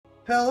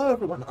Hello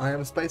everyone, I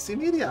am Spicy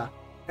Media,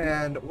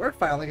 and we're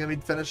finally going to be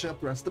finishing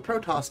up the rest of the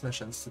Protoss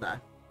missions today.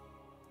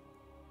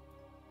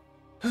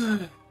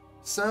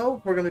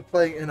 So, we're going to be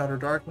playing in Utter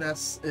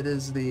Darkness. It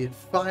is the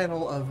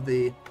final of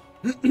the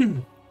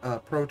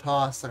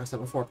Protoss, like I said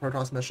before,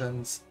 Protoss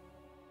missions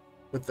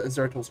with the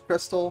Zertil's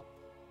Crystal,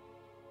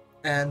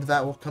 and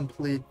that will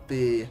complete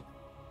the,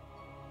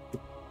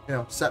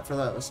 set for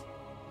those.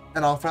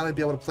 And I'll finally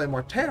be able to play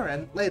more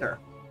Terran later.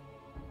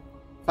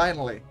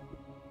 Finally.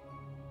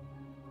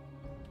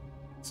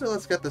 So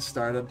let's get this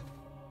started.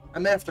 I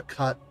may have to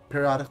cut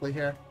periodically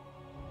here,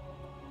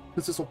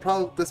 because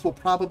this will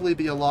probably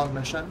be a long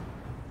mission.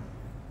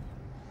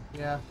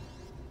 Yeah.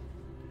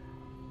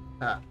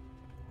 Ah.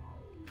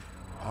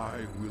 I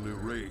will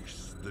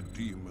erase the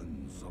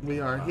demons of We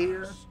the are past.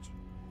 here.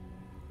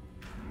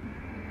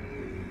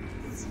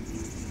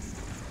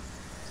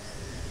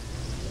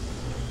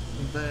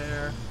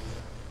 There.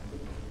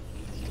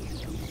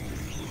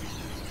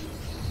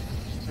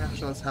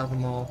 Actually, let's have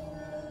them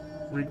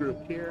all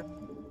regroup here.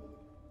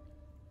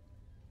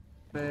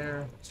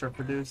 There. Start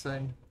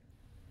producing.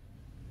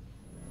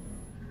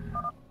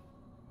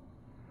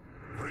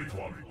 Great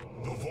One,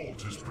 the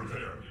vault is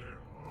prepared.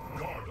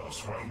 Guard us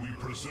while we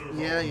preserve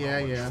our Yeah.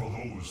 knowledge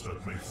for those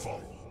that may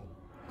follow.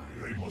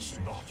 They must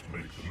not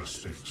make the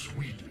mistakes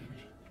we did.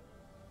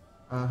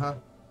 Uh-huh.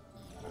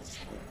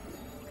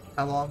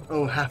 How long?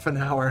 Oh, half an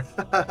hour.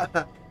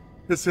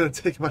 It's gonna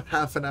take about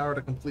half an hour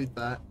to complete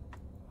that.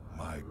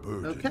 My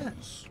burdens Okay,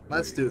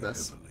 let's do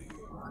this. heavily.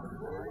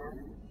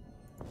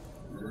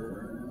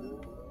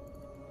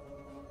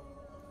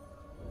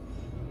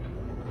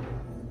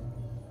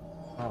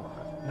 Oh,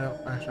 no,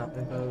 I shall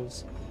do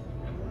those.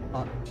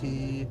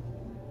 Hotkey.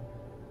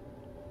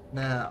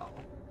 Now,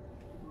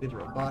 need a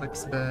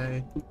robotics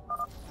bay.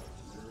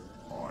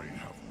 I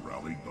have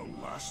rallied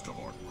the last of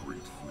our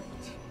great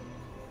fleet.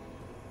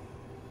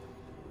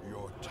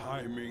 Your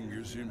timing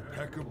is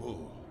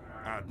impeccable,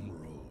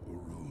 Admiral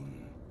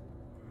Urun.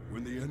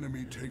 When the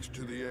enemy takes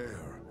to the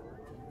air,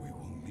 we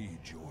will need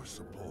your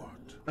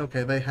support.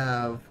 Okay, they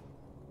have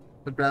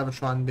the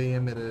Gravitron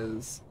beam, it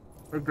is.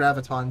 Or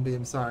Graviton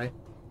beam, sorry.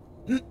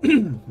 Okay.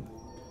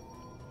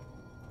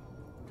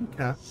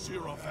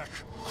 Siravek,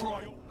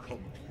 cryo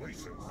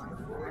complacent.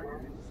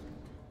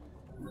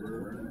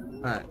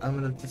 Alright, I'm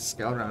gonna just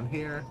scout around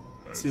here,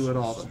 see what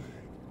all the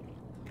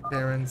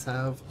Terrans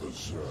have.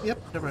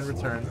 Yep, never mind,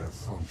 return. Their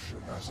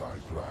function as I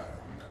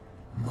planned.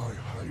 My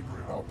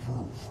hybrid are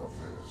proof of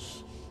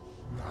this.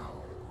 Now,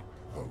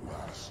 the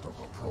last of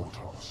the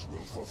Protoss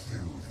will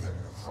fulfill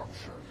their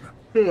function.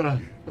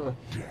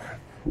 Death.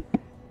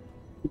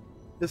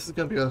 This is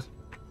gonna be a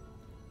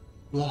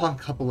long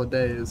couple of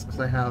days because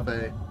I have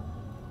a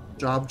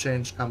job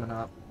change coming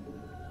up.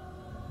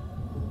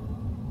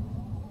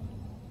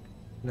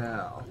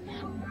 Now,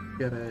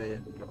 get a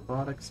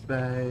robotics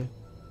bay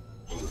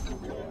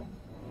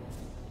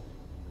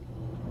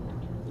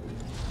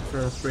for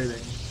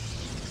upgrading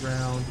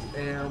ground,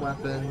 air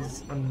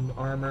weapons, and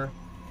armor.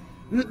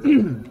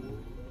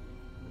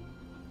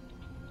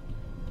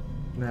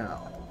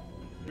 Now,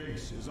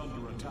 Base is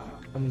under attack.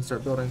 I'm gonna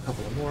start building a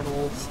couple of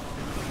mortals.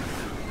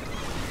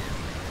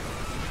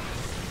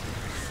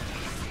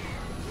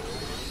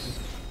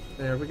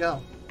 There we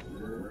go.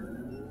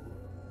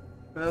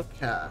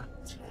 Okay.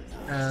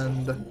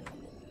 And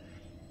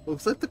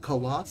looks like the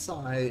Colossi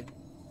are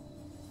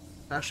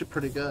actually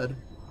pretty good.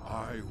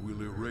 I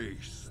will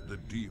erase the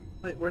demon.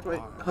 Wait, where do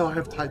I... Oh, I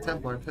have Tide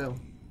Templar too.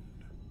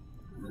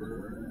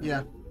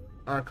 Yeah.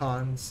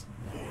 Archons.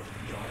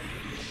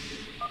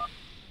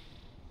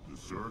 The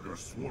Zerg are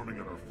swarming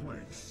at our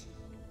flanks.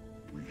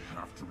 We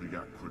have to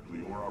react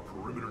quickly or our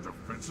perimeter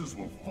defenses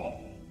will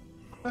fall.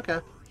 Okay.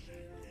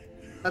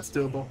 That's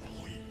doable.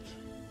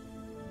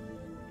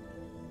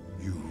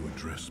 You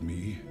address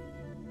me?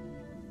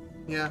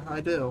 Yeah,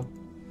 I do.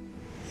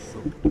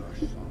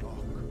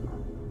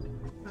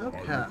 Okay.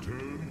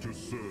 Return to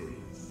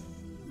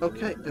serve.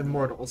 Okay,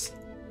 Immortals.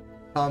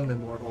 Come,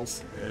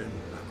 Immortals. En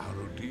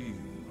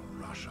Arudim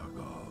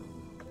Rashagal.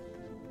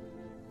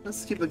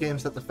 Let's keep the game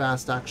set to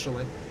fast,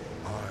 actually.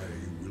 I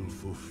will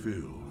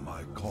fulfill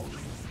my calling.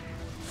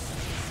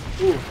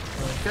 Ooh,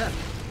 okay.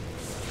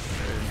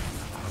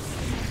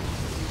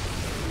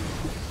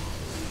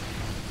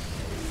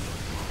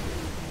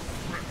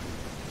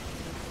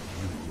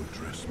 You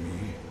address me?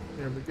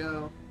 Here we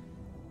go.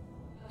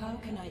 How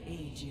can I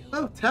aid you?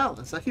 Oh,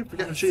 Talus. I keep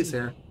forgetting she's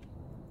here.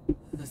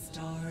 The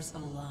stars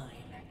align.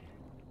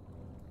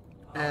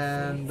 Our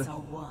And fates are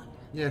one.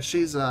 yeah,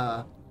 she's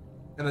an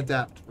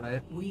adept,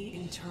 right? We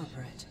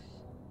interpret.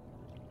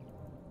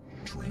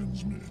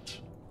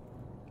 Transmit.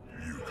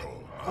 You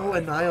call Oh,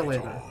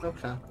 Annihilator.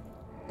 Okay.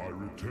 I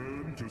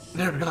return to serve.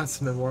 There we got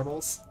some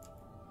Immortals.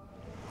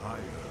 Higher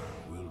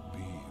will be.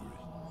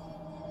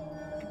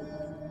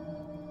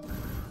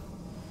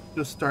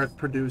 Just start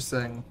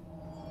producing.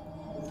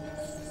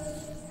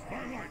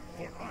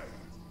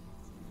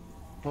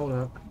 Hold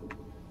up.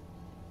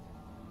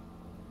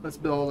 Let's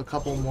build a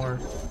couple more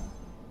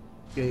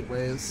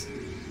gateways.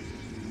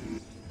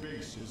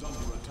 Base is under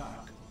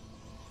attack.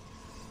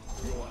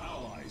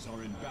 allies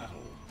are in battle.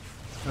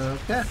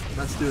 Okay,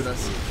 let's do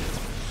this.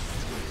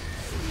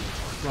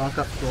 Rock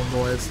up to them,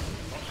 boys.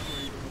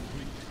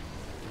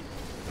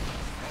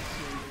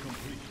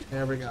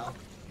 There we go.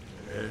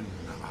 En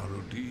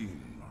Harudin,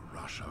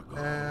 Rashagar.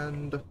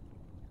 And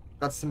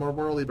got some more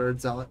whirly bird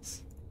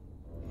zealots.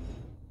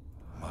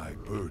 My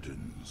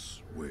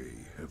burdens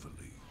weigh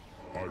heavily.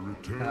 I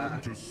return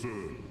to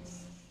serve.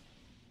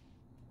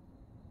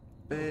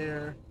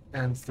 There,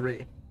 and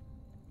 3.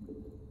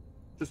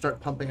 Just start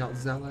pumping out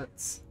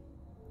zealots.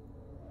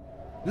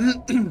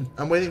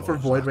 I'm waiting for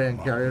Void Ray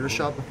and Carrier to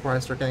show up before I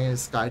start getting any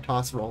Sky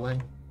Toss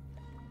rolling.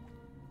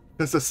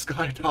 Because the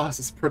Sky Toss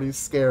is pretty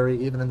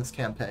scary even in this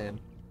campaign.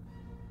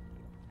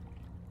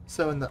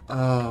 So in the...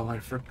 Oh, I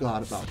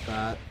forgot about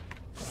that.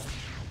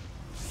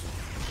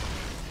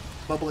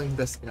 Bubbling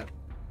Biscuit.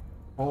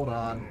 Hold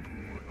on.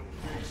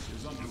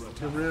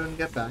 Maroon,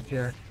 get back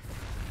here.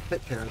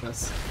 Take care of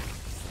this.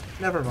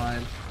 Never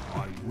mind.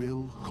 I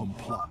will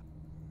comply.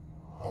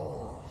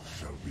 All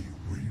shall be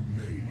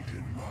remade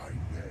in my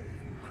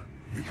name.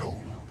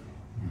 Behold,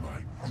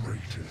 my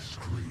greatest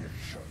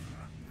creation.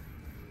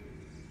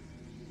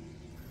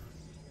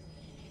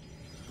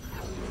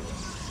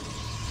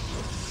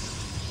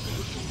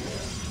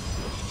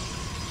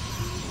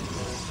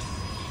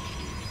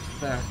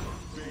 There.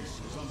 Base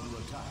is under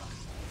attack.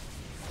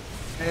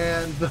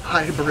 And the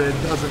hybrid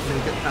doesn't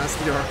make it past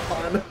the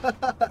Archon.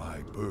 My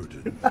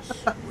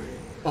burdens weigh.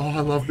 Oh,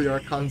 I love the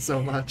Archon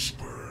so much.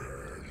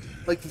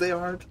 Like, they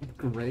aren't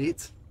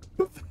great.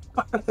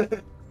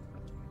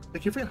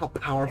 Like, you forget how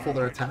powerful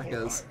their attack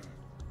is.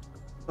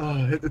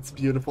 Oh, it's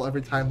beautiful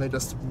every time they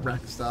just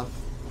wreck stuff.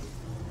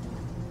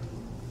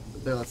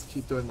 Okay, let's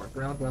keep doing more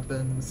ground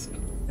weapons,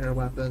 air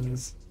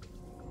weapons.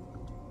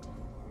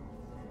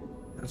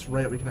 That's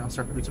right, we can now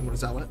start producing more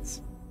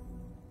zealots.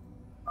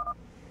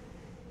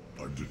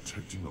 I'm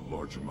detecting a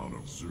large amount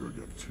of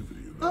Zerg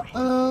activity in Uh-oh. their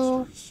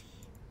high clusters.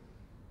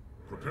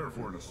 Prepare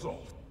for an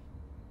assault.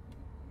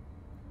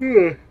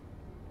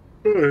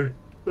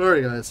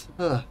 Sorry, guys.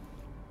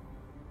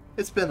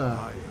 It's been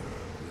a...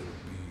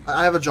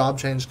 I have a job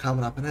change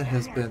coming up, and it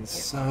has been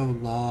so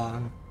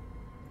long.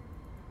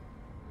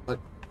 Like,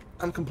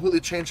 I'm completely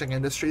changing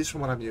industries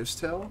from what I'm used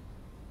to.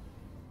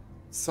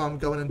 So I'm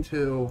going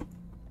into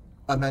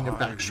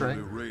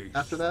manufacturing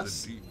after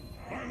this.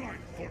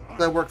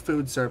 I work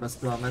food service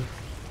at the moment.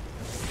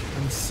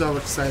 I'm so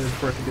excited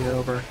for it to be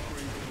over.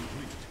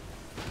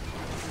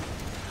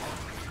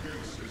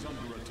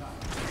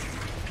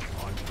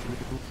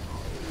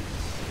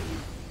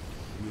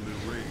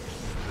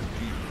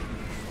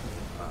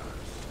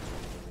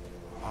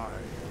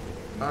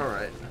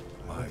 Alright.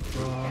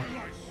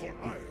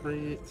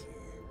 Complete.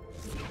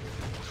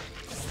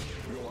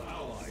 Your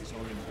allies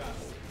are in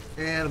battle.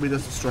 And we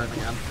just destroy him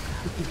again.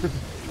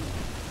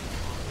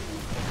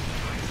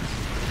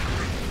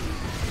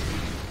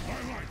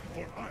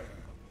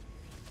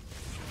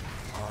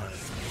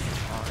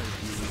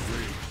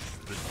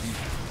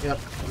 Yep,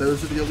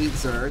 those are the elite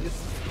Zerg.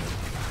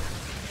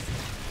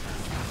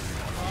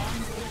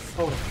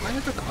 Oh, can I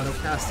enter the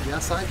autocast?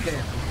 Yes, I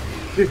can.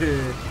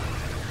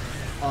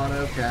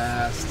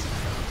 Autocast.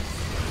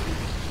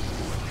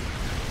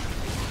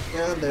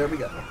 And there we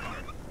go.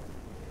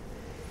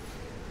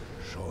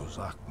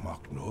 Shozak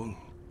Maknul.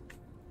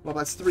 Well,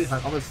 that's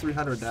 300. Almost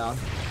 300 down.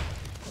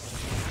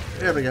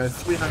 There we go.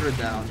 300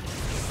 down.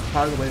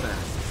 Part of the way there.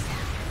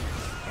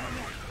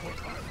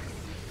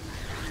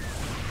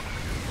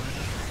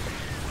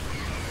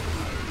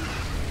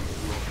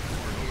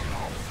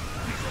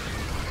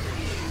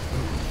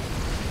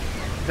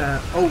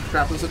 Oh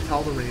crap, there's a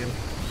Calderine.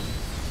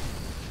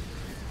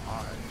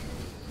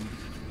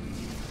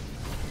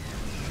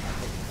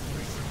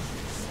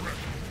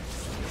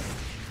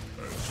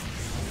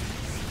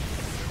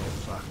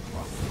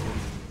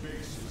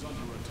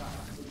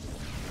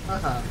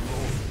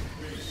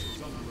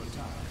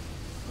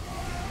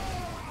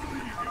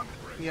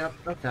 Yep,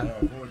 okay.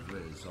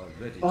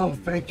 Oh,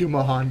 thank you,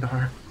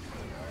 Mohandar.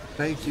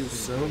 Thank you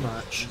so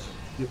much.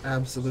 You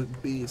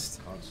absolute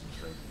beast.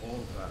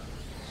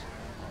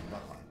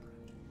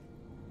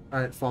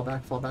 Alright, fall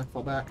back, fall back,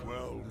 fall back.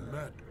 Well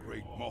met,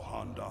 great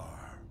Mohandar.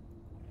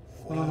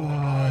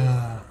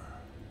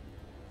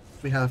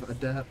 We have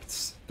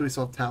Adepts. Do we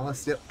still have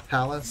Talus? Yep,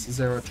 Talus,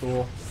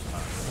 Zeratul.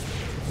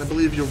 I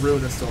believe your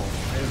Rune is still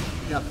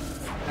alive. Yep.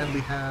 And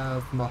we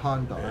have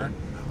Mohandar.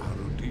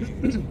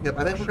 Yep,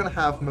 I think we're gonna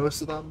have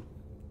most of them.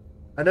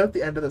 I know at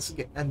the end of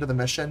the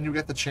mission, you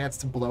get the chance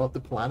to blow up the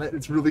planet.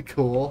 It's really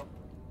cool.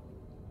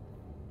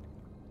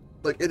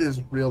 Like, it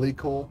is really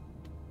cool.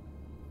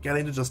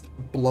 Getting to just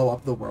blow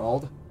up the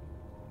world.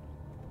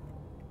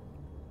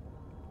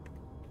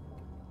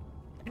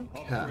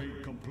 Okay.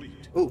 Upgrade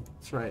complete. Oh,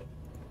 that's right.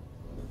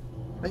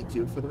 Thank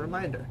you for the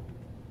reminder.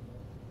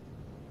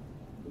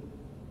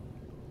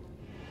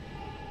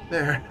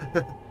 There.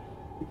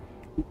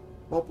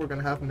 Well, we're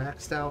gonna have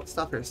maxed out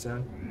stuff here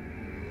soon.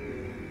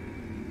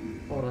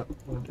 Hold up.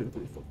 1, 2,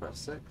 3, 4, 5,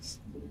 6.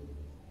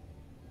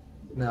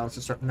 Now let's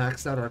just start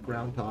maxed out our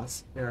ground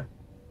toss here.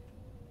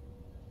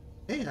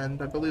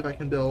 And I believe I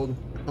can build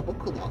a couple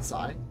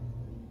Colossi.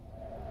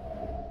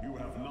 You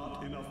have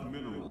not enough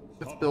minerals.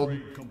 Let's build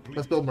Upgrade complete.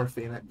 let's build more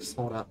Phoenix.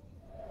 Hold up.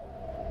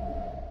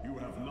 You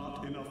have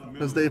not enough minerals.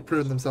 Because they've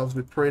proven themselves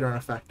to be pretty darn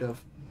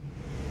effective.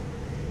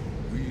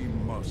 We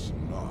must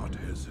not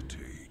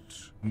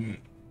hesitate.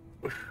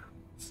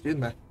 Excuse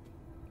me.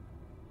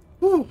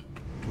 Whew.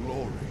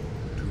 Glory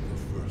to the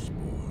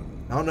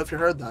firstborn. I don't know if you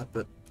heard that,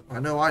 but I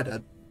know I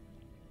did.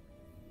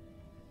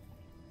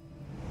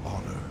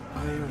 Honor.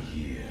 I am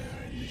here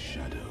in the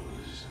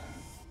shadows.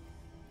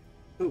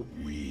 Ooh.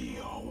 We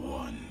are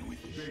one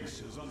with the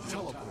base is under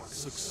teleport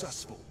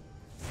successful.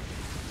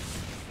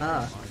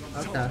 Ah,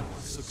 okay.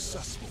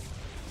 Successful.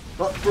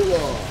 But for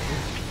long.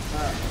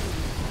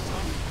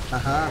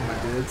 Haha, my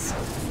dudes.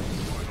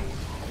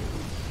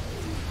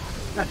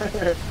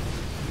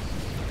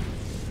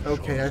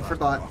 Okay, I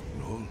forgot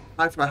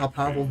how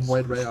powerful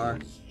Void Ray are.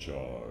 And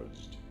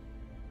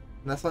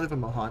that's not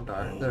even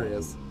Mohandar. There he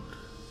is.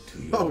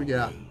 Oh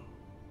yeah.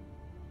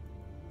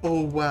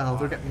 Oh wow,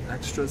 they're getting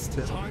extras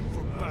too. Time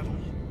for battle.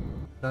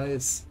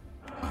 Nice.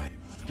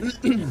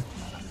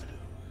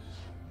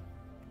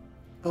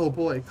 Oh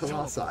boy,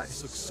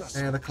 Colossi.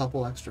 And a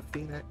couple extra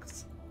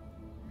Phoenix.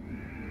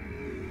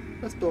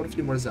 Let's build a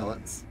few more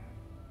Zealots.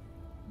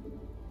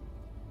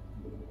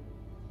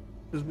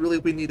 Because really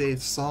we need a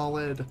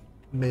solid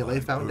melee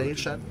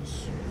foundation.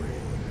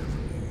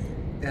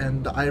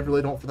 And I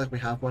really don't feel like we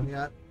have one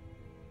yet.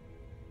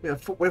 We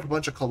have a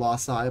bunch of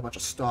Colossi, a bunch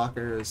of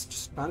Stalkers,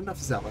 just not enough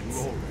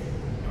Zealots.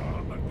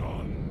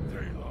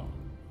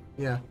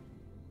 Yeah.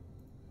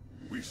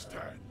 We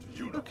stand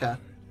unified. Okay.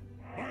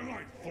 My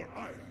life for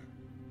Ire.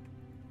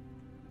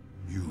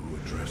 You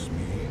address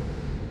me.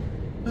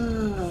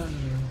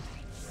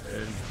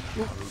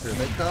 Here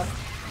they come.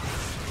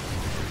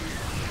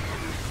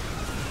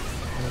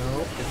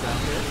 No, get down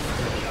here.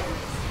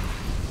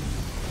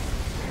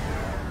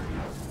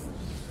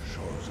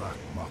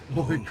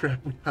 Holy crap,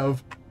 we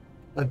have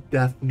a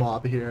death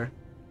mob here.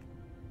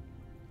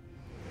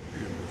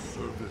 In the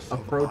service A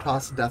of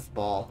Protoss Ire, death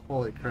ball.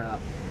 Holy crap.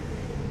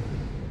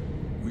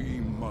 we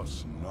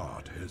must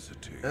not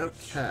hesitate.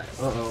 Okay.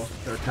 Uh-oh.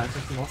 They're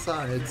attacking from all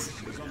sides.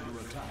 Is under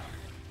attack.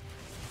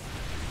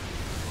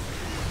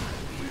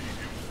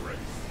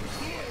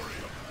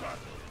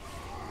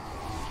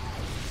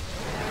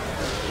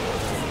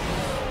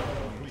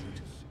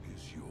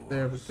 Is yours.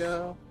 There we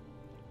go.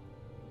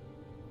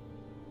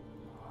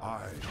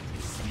 I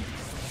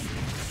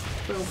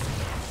Boom.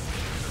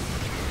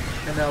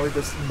 And now we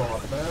just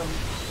mob them.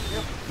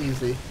 Yep,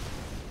 easy.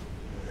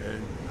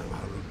 and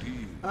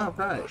Arudin.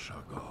 Alright.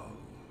 Shagal.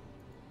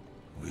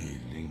 We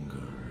linger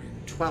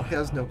in Well, he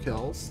has no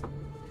kills.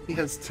 He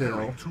has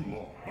 2. too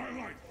long. My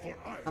life for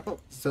Ire. How about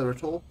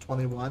Cyril?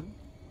 21.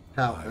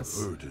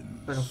 Palace. If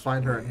Burdens. I can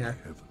find her in here.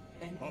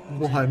 Heaven.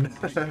 1.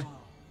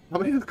 How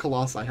many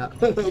Colossi have?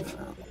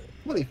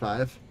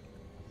 25.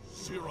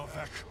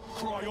 Siravek,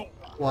 cryo.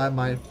 Why am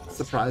I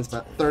surprised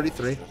at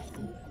 33?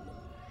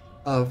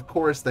 Of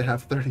course they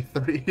have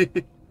 33.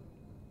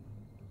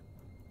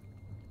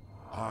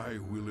 I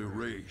will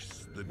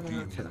erase the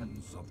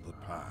demons of the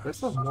past. There's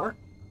some more?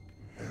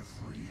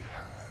 Every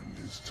hand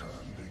is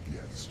turned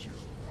against you.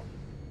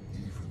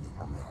 Even the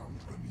ground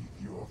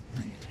beneath your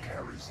feet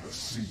carries the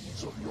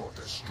seeds of your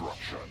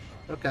destruction.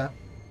 Okay.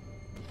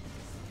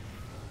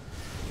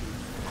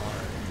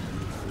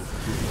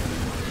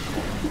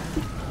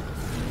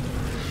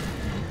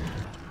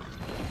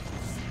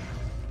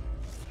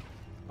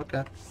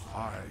 Okay.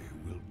 I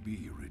will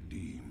be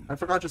redeemed. I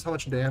forgot just how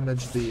much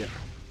damage the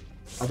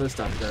other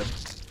stuff did.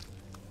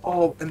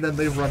 Oh, and then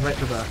they run right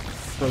to the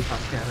photon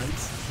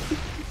cannons.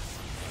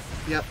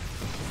 Yep.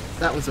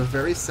 That was a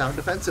very sound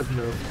defensive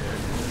move.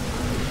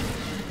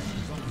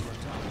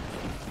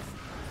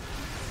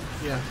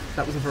 Yeah,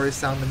 that was a very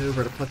sound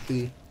maneuver to put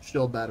the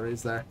shield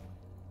batteries there.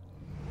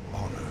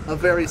 A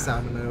very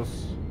sound move.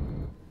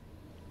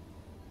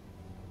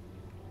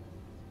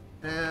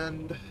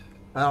 And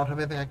I don't have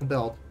anything I can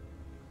build.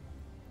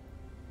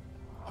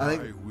 I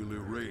think I will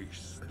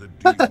erase the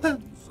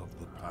demons of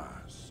the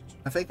past.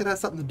 I think it has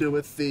something to do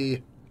with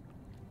the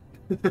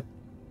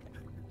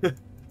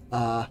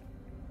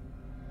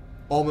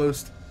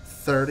almost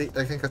 30,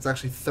 I think that's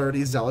actually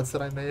 30 zealots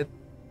that I made.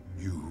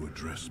 You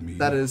address me.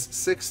 That is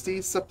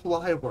 60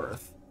 supply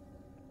worth.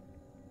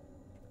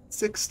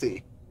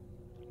 60.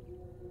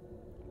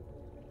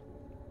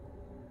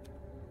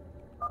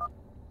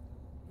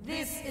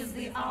 This is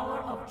the hour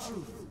of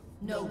truth.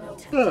 No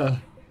Ugh.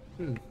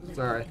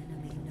 Sorry.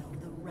 enemy know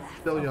the wrath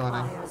Still of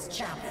yawning. Ire's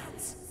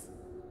champions.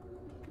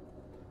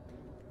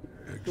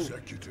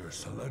 Executor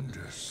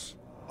Salendis,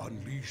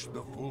 unleash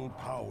the full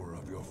power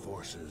of your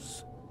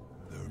forces.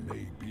 There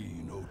may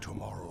be no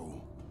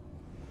tomorrow.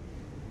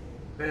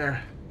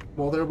 There.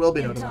 Well, there will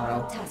be no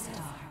tomorrow.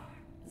 Tastar,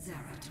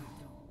 Zeratul.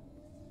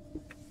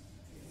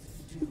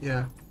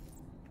 Yeah.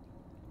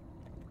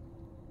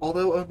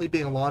 Although only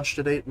being launched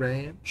at 8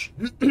 range,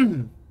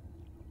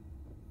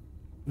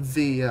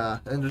 the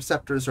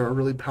interceptors are a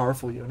really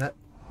powerful unit.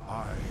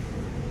 I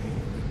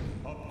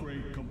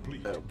Upgrade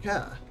complete.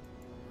 Okay.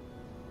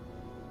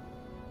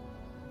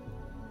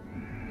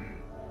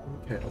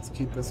 Okay, let's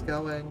keep this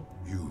going.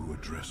 You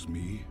address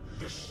me?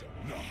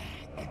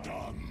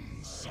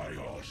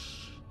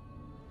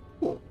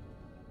 Cool.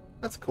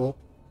 That's cool.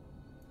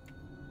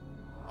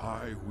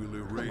 I will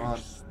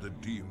erase the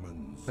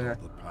demons There.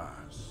 of the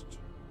past.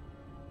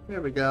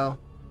 There we go.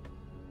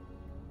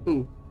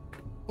 Ooh.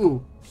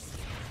 Ooh.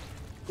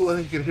 Ooh, I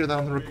think you can hear that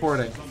on the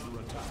recording.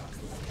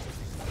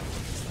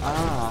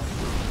 Ah.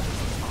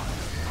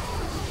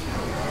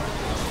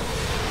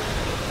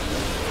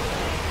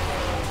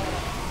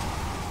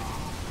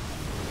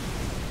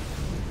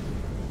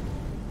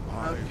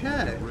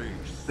 Okay.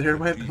 There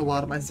went a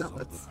lot of my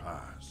zealots.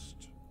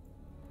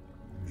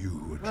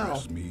 You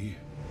address me?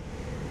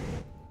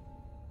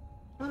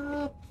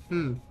 I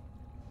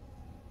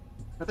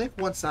think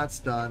once that's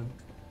done,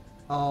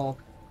 I'll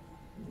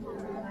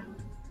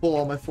pull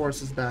all my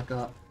forces back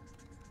up.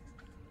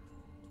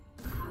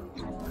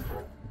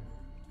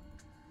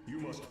 You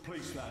must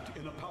place that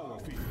in a power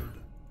field.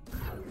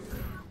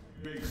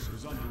 Base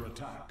is under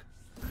attack.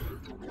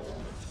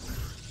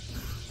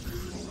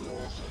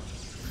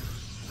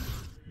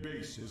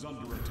 Base is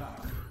under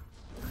attack.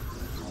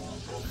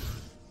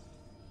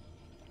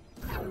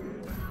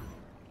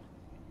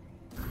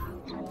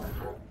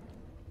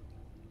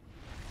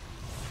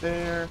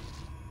 There.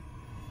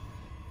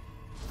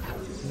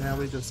 Now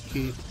we just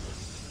keep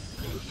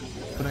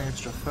putting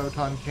extra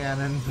photon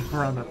cannon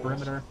around the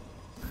perimeter.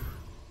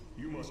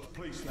 You must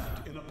place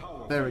that in a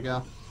power There we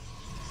go.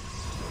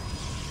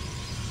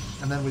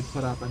 And then we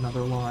put up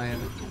another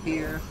line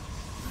here,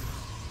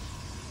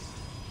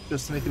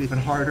 just to make it even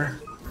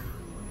harder.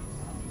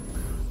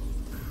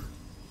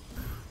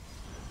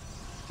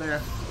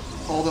 There.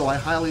 Although I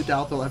highly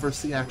doubt they'll ever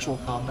see actual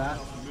combat.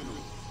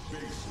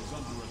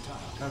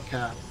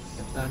 Okay,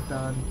 get that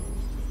done.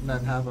 And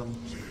then have them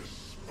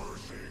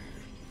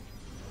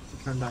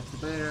return back to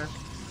there.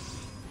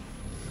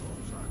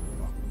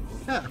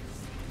 Yeah.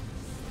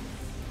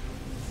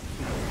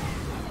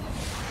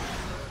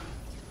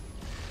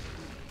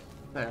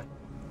 There.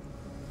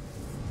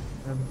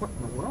 And what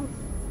in the world?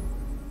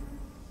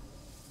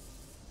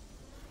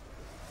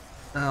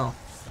 Oh.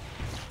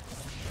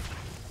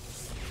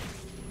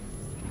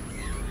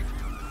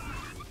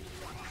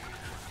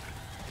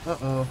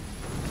 Uh-oh.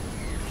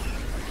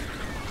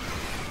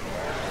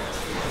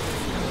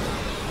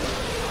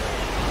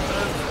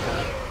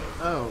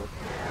 Oh.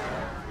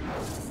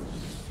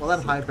 Well,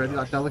 that hybrid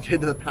got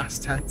delegated to the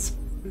past tense.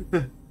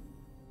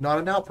 Not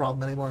a now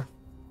problem anymore.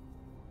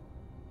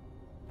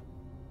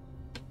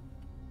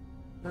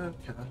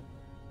 Okay.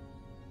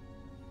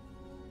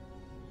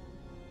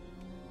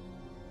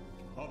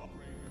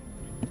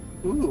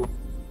 Ooh.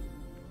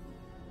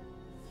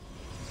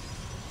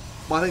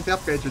 Well, I think the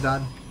upgrades are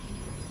done.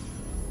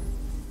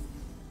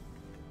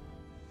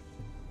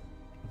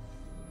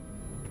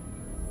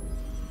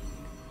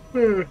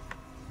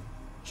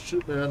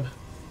 Shit, man.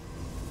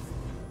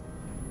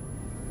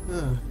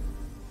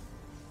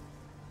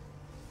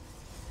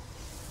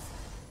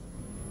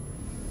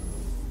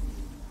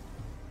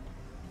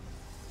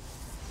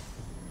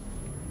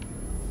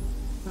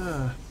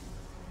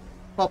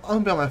 Well,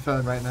 I'm gonna be on my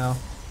phone right now.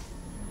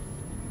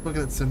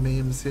 Looking at some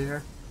memes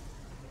here.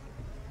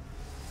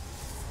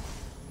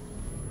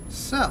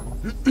 So,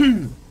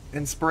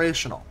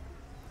 inspirational.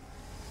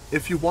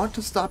 If you want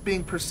to stop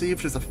being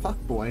perceived as a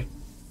fuckboy,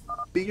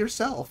 be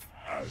yourself.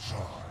 As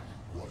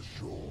I was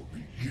your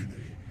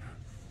beginning,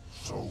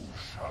 so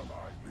shall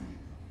I be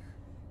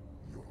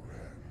your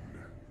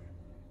end.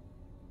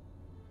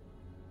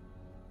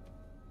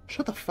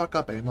 Shut the fuck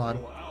up, Amon.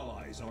 Your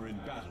allies are in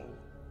battle.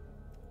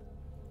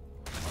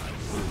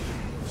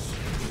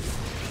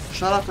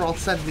 Shut up or I'll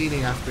send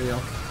meaning after you.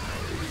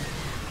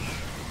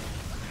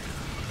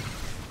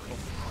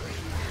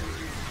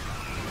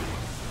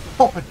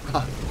 Oh my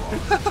god.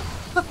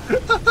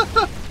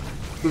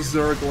 The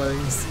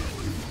Zerglings.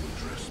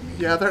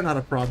 Yeah, they're not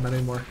a problem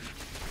anymore.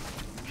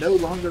 No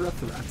longer a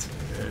threat.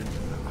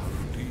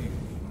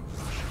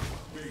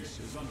 Base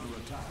is under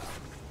attack.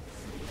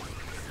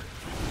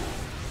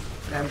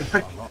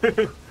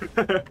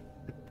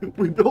 And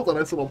we built a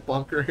nice little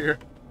bunker here.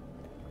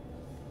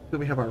 Then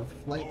we have our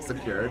flank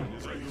secured.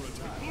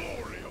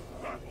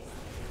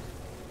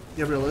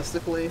 Yeah,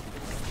 realistically...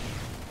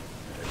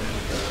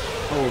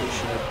 Holy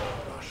shit.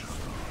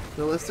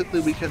 Realistically,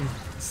 we can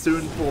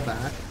soon pull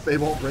back. They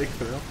won't break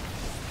through.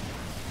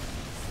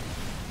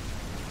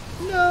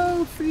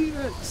 No,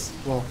 Phoenix!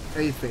 Well,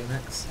 a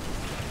Phoenix.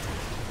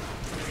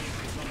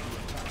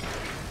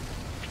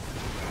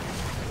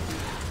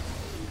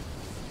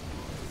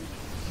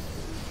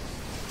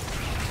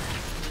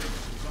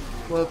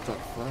 What the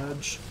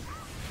fudge?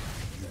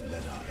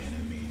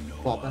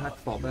 Fall back,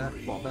 fall back,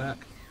 fall back.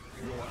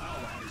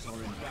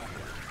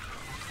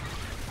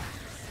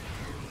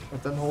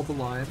 Let them hold the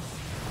line.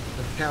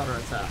 Then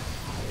counterattack.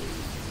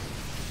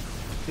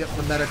 Yep,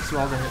 the medics are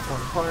all going to get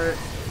torn apart.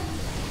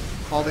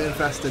 All the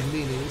infested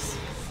meanies.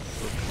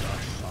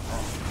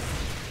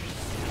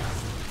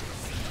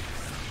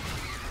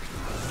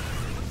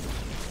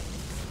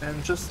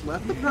 And just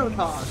let the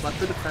Protoss, let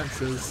the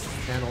defenses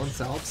handle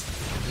themselves.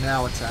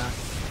 Now attack.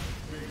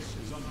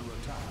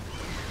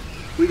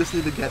 We just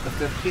need to get the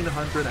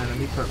 1,500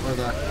 enemy per, or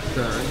the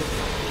third.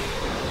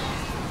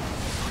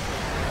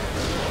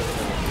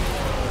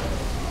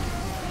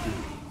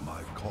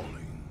 My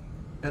calling.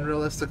 And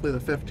realistically, the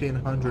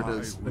 1,500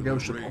 is I will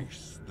negotiable.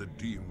 erase the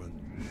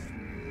demons.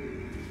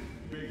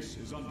 Base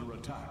is under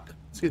attack.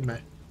 Excuse me.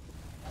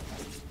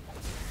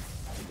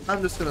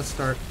 I'm just gonna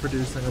start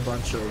producing a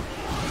bunch of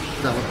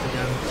zealots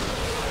again.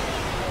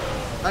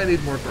 I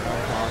need more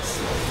ground costs.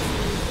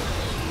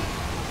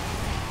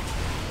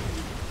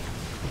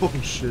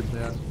 Holy shit,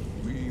 man.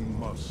 We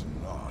must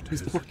not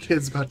These poor hesitate.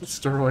 kids got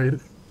destroyed.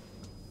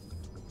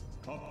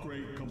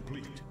 Upgrade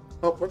complete.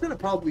 Oh, we're gonna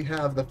probably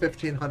have the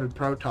 1,500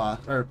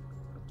 Protoss, or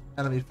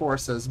enemy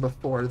forces,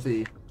 before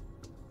the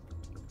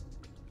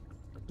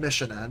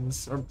mission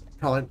ends, or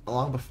probably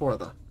long before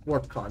the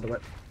warp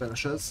conduit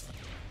finishes.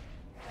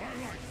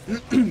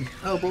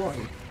 Oh boy.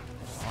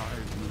 I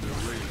will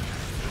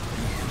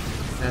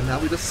erase. And now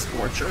we just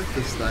scorch Earth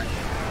this thing.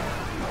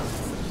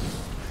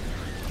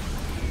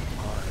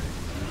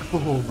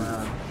 Oh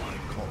man. My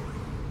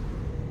calling.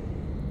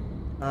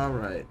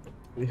 Alright.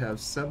 We have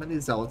so many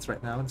zealots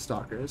right now and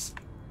stalkers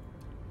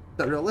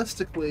that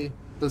realistically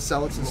the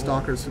zealots and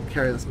stalkers who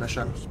carry this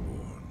mission.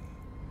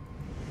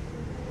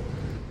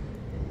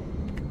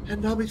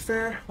 And I'll be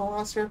fair, I'll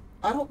honest here,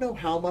 I don't know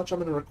how much I'm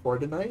gonna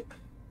record tonight.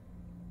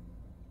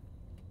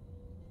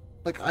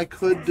 Like I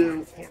could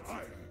do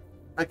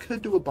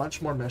a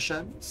bunch more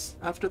missions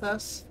after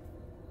this.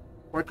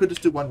 Or I could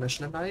just do one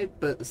mission a night,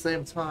 but at the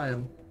same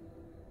time,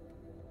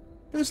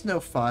 there's no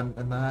fun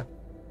in that.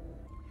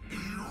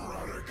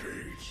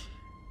 Eradicate.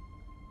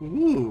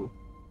 Ooh.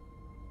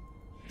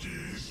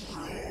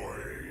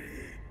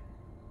 Destroy.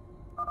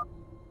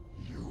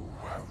 You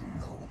have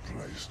no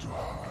place to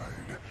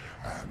hide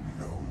and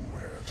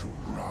nowhere to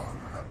run.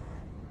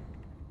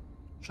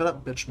 Shut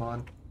up,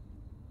 bitchmon.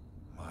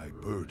 My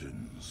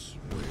burdens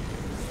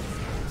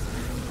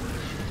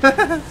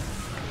weigh.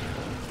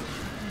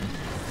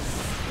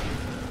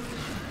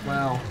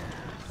 Wow.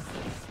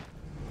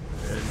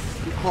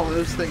 You call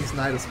those things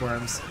Nidus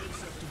worms.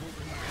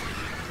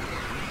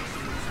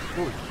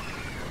 Ooh.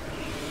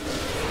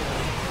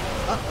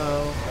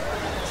 Uh-oh.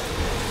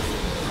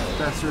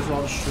 Bastards are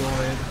all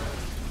destroyed.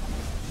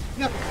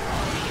 Yep.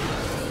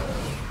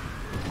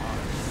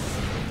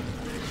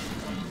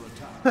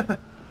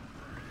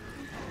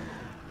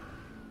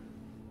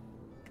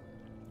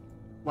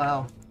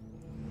 Wow.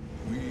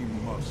 We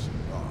must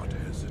not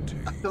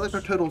hesitate. I feel like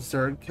our total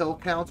Zerg kill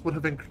counts would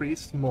have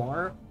increased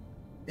more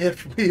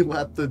if we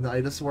let the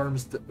Nidus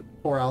worms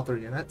pour out their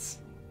units.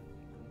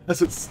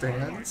 As it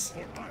stands.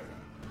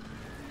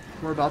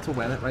 We're about to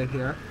win it right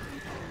here.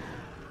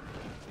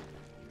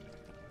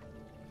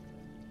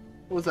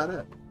 Was that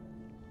it?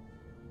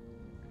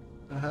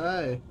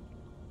 Hey.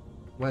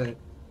 Wait.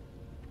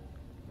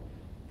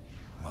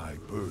 My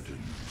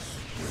burdens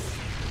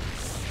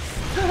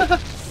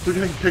We're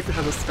getting picked out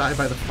of the sky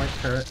by the flank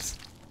parrots.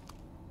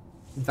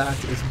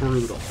 That is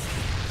brutal.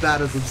 That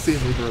is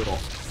obscenely brutal.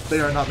 They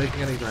are not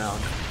making any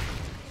ground.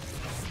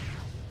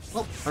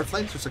 Well, our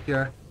flanks are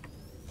secure.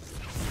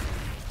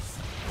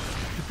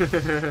 glory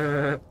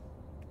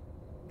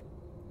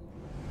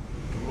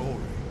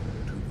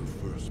to the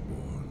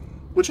firstborn.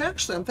 Which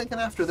actually, I'm thinking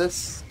after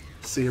this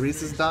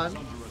series is done,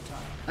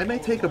 I may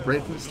take a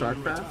break from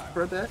StarCraft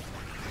for a bit.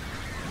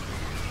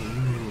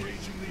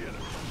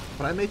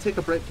 But I may take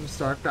a break from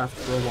StarCraft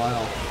for a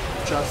while,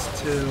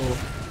 just to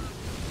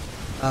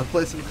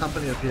play some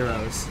Company of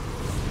Heroes.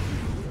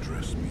 You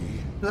address me.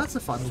 That's a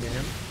fun game.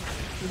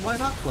 And why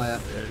not play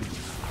it?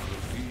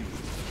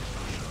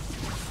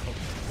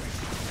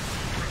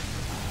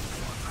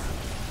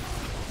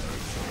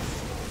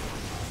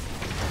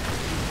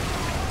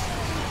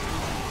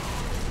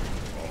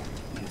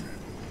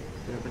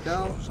 There we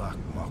go. Zach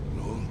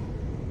MacLeod.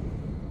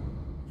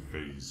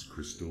 Phase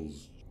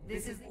crystals.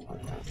 This is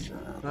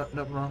No,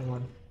 no, wrong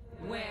one.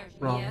 where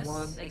Wrong yes,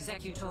 one.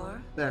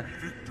 Executor. There.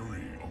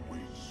 Victory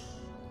awaits.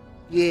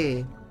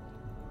 Yeah.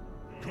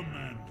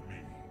 Command me.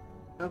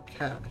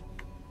 Okay.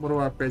 What do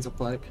our upgrades look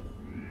like?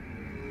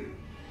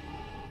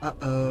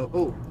 Uh-oh.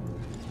 Oh.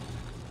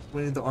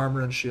 We need the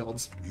armor and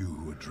shields.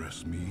 You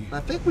address me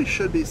I think we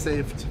should be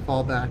safe to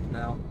fall back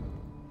now.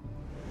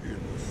 in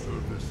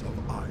service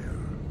of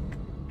ire.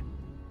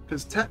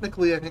 Because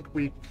technically, I think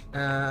we...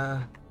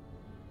 Not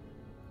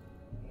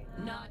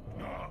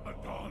Na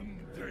Adon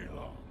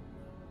Dela.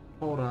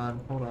 Hold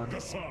on, hold on.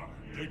 Gassar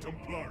de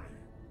Templari.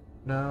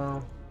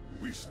 No.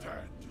 We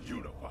stand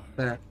unified.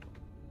 There.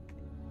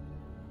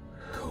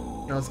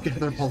 Now let's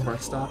gather up all of our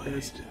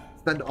stalkers.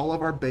 Send all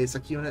of our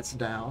basic units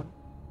down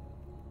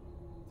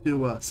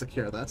to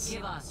secure this.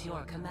 give us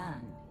your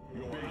command.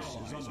 Your base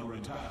is under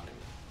attack.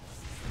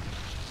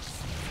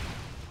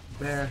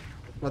 There.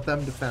 Let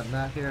them defend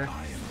that here.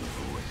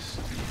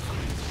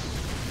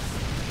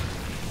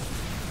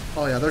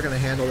 Oh yeah, they're gonna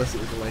handle this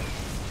easily.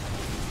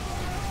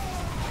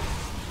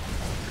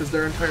 Because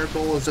their entire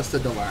goal is just a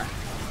delay.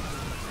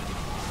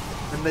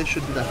 And they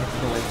should do that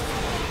easily.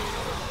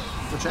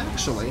 Which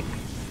actually...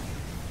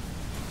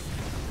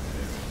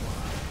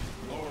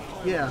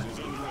 Yeah.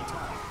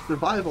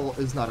 survival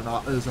is not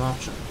is an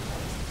option.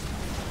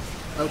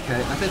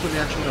 Okay, I think we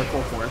actually go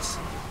full force.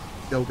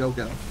 Go, go,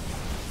 go.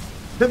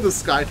 Then the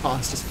Sky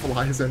Toss just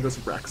flies in,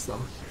 just wrecks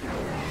them.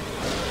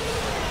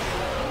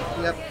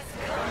 Yep.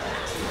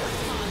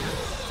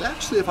 It's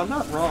actually, if I'm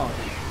not wrong,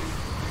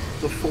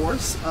 the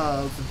force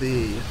of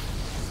the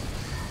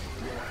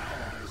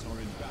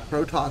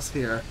Protoss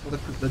here,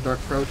 the Dark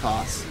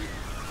Protoss,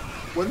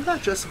 wouldn't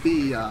that just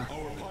be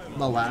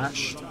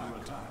Malash?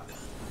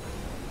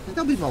 I think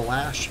that'll be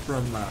Malash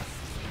from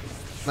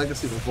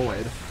Legacy of the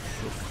Void.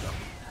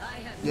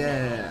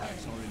 Yeah.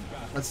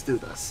 Let's do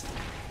this.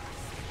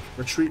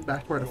 Retreat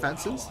back to our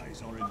defenses.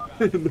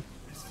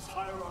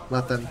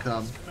 Let them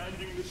come.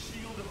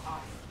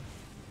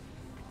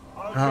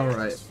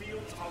 Alright.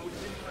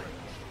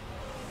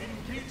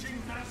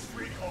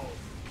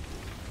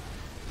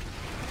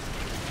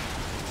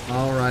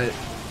 Alright.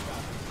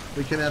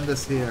 We can end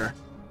this here.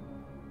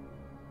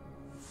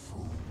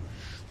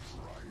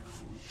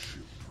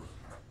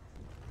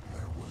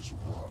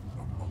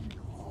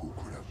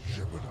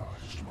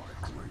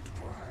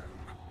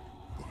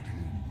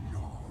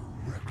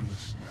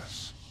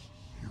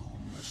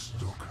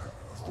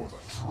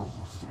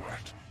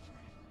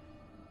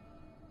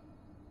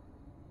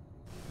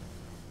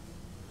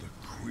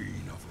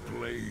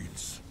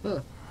 Huh.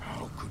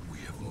 How could we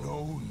have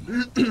known?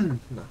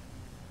 No.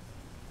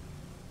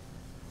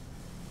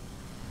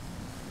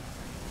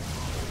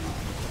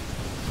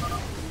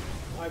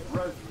 My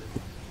brethren,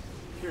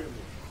 hear me,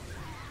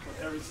 for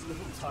there is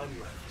little time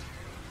left.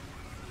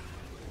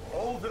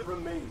 All that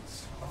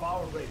remains of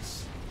our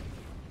race,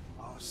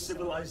 our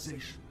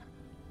civilization,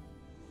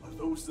 are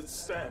those that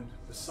stand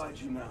beside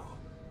you now.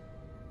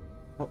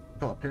 Oh,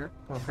 come up here.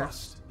 Come up here.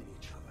 Trust in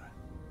each other.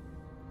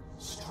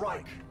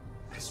 Strike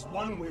as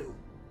one will.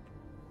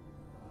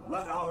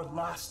 Let our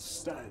last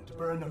stand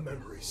burn a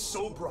memory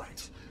so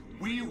bright,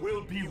 we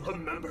will be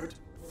remembered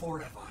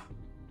forever.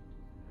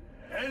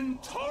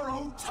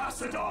 Entaro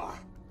Tassadar!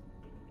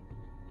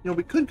 You know,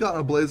 we could get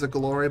a blaze of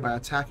glory by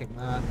attacking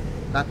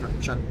that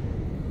direction.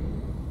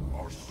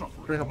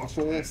 Bring up a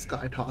full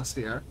Sky Toss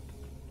here.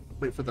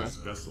 Wait for the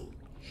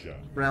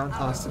ground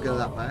toss to go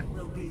that way.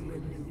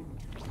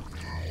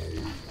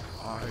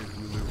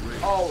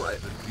 Alright,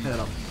 hit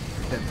him.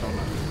 Hit him.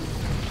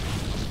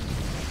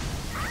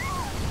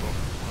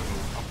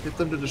 Get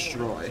them to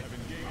destroy.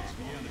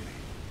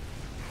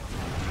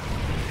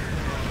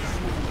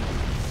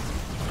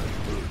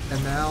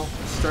 And now,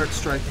 start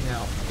striking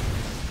out.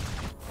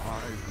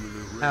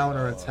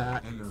 Counter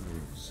attack.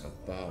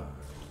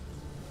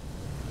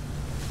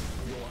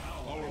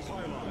 Our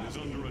pylon is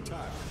under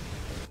attack.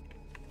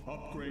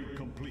 Upgrade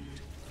complete.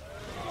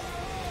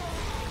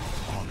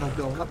 I'm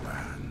going up.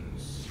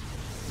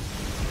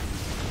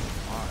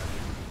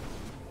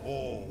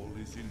 All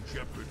is in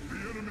jeopardy. The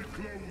enemy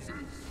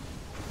closes.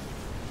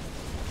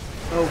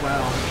 Oh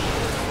wow.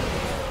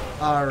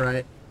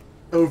 Alright.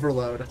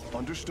 Overload.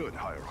 Understood,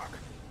 Hierarch.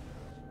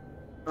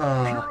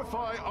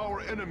 Purify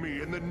our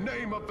enemy in the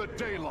name of the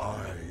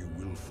daylight. I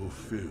will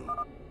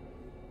fulfill.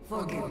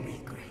 Forgive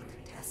me,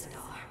 great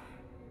Tassadar.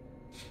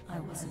 I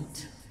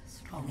wasn't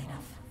strong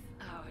enough.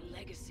 Our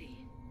legacy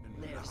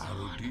lives on.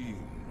 Aladin.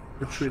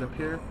 Retreat up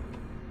here.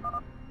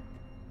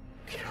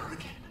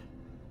 Kerrigan.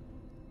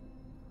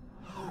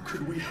 How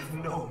could we have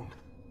known?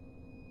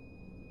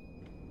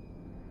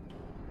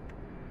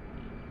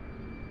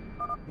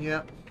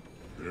 Yep.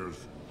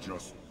 There's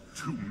just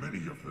too many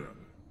of them.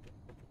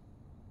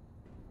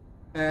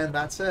 And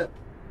that's it.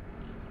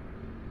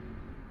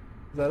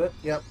 Is that it?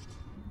 Yep.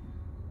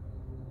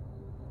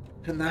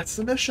 And that's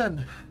the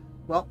mission.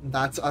 Well,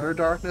 that's Utter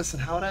Darkness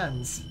and how it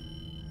ends.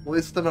 At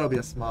least the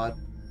Moebius mod.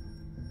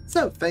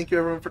 So, thank you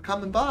everyone for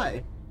coming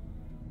by.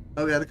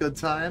 Hope you had a good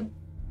time.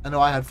 I know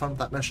I had fun with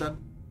that mission.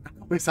 I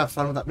always have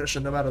fun with that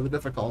mission, no matter the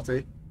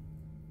difficulty.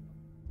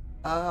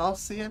 I'll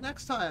see you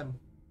next time.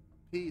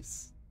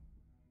 Peace.